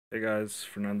Hey guys,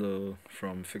 Fernando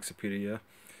from Fixipedia.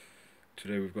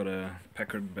 Today we've got a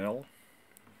Packard Bell.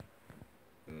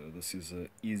 This is a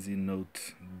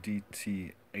easynote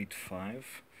DT85.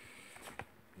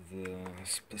 The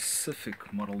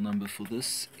specific model number for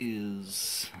this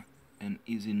is an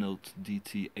easynote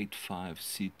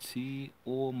DT85CT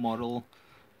or model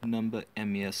number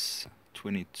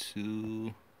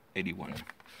MES2281.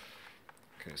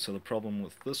 Okay, so the problem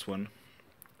with this one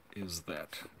is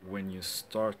that when you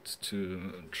start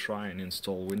to try and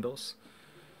install Windows,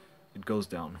 it goes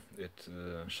down. It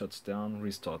shuts down,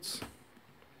 restarts.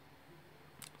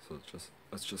 So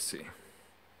let's just see.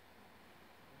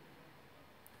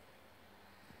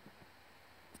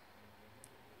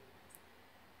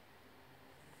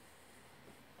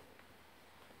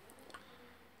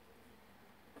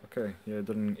 Okay, yeah, it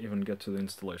didn't even get to the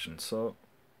installation. So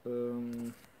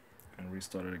and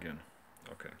restart it again.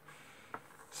 Okay.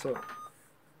 So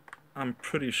I'm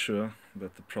pretty sure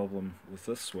that the problem with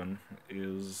this one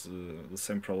is the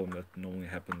same problem that normally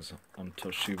happens on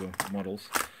Toshiba models,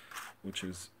 which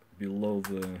is below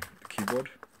the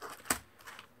keyboard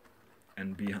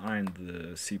and behind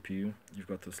the CPU you've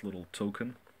got this little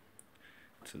token.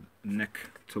 It's a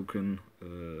NEC token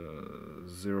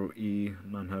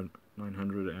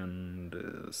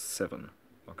 0E907.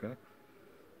 Okay,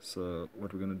 so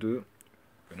what we're gonna do,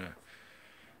 we're gonna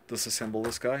disassemble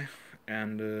this guy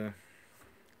and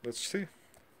let's see.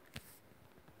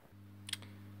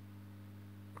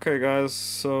 Okay guys,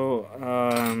 so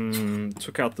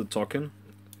took out the Tokin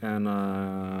and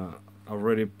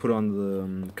already put on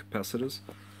the capacitors.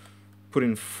 Put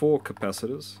in 4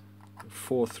 capacitors,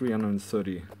 4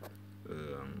 330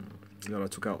 that I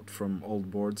took out from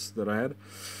old boards that I had.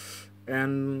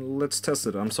 And let's test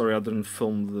it. I'm sorry I didn't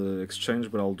film the exchange,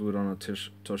 but I'll do it on a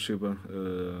Toshiba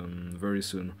very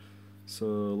soon.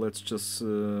 So let's just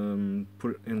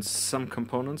put in some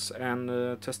components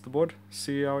and test the board,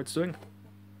 see how it's doing.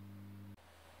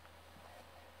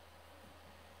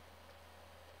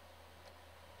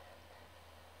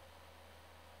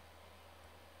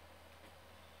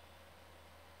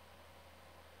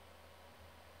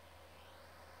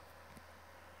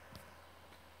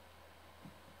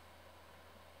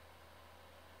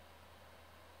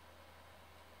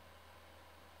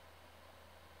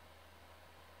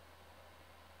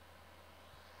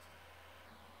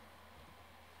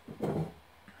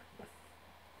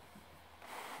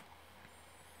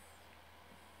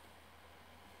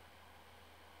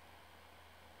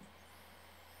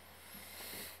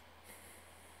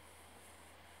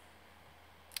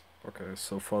 Okay,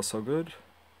 so far so good.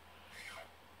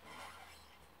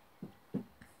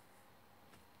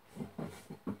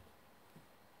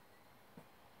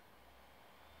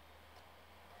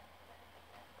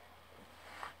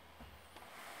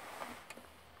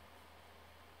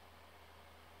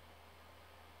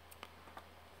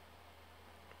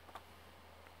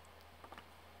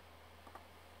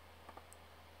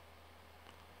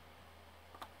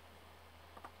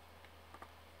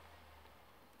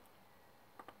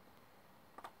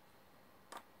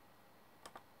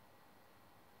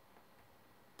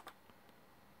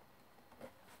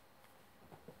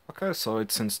 Okay, so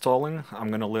it's installing. I'm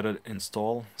gonna let it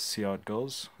install, see how it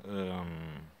goes. At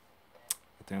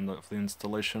the end of the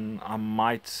installation, I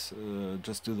might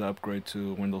just do the upgrade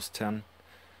to Windows 10,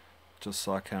 just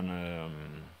so I can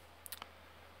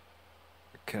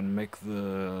make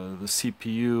the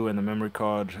CPU and the memory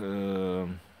card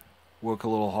work a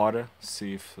little harder.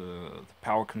 See if the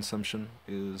power consumption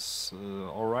is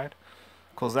all right.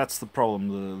 Because that's the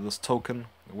problem. This token,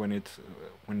 when it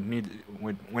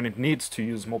needs to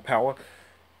use more power,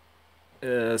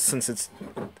 since it's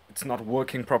not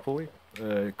working properly,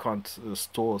 it can't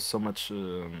store so much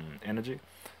energy,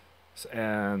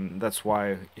 and that's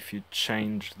why if you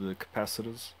change the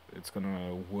capacitors, it's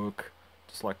gonna work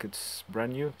just like it's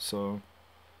brand new. So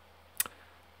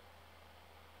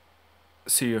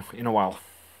see you in a while.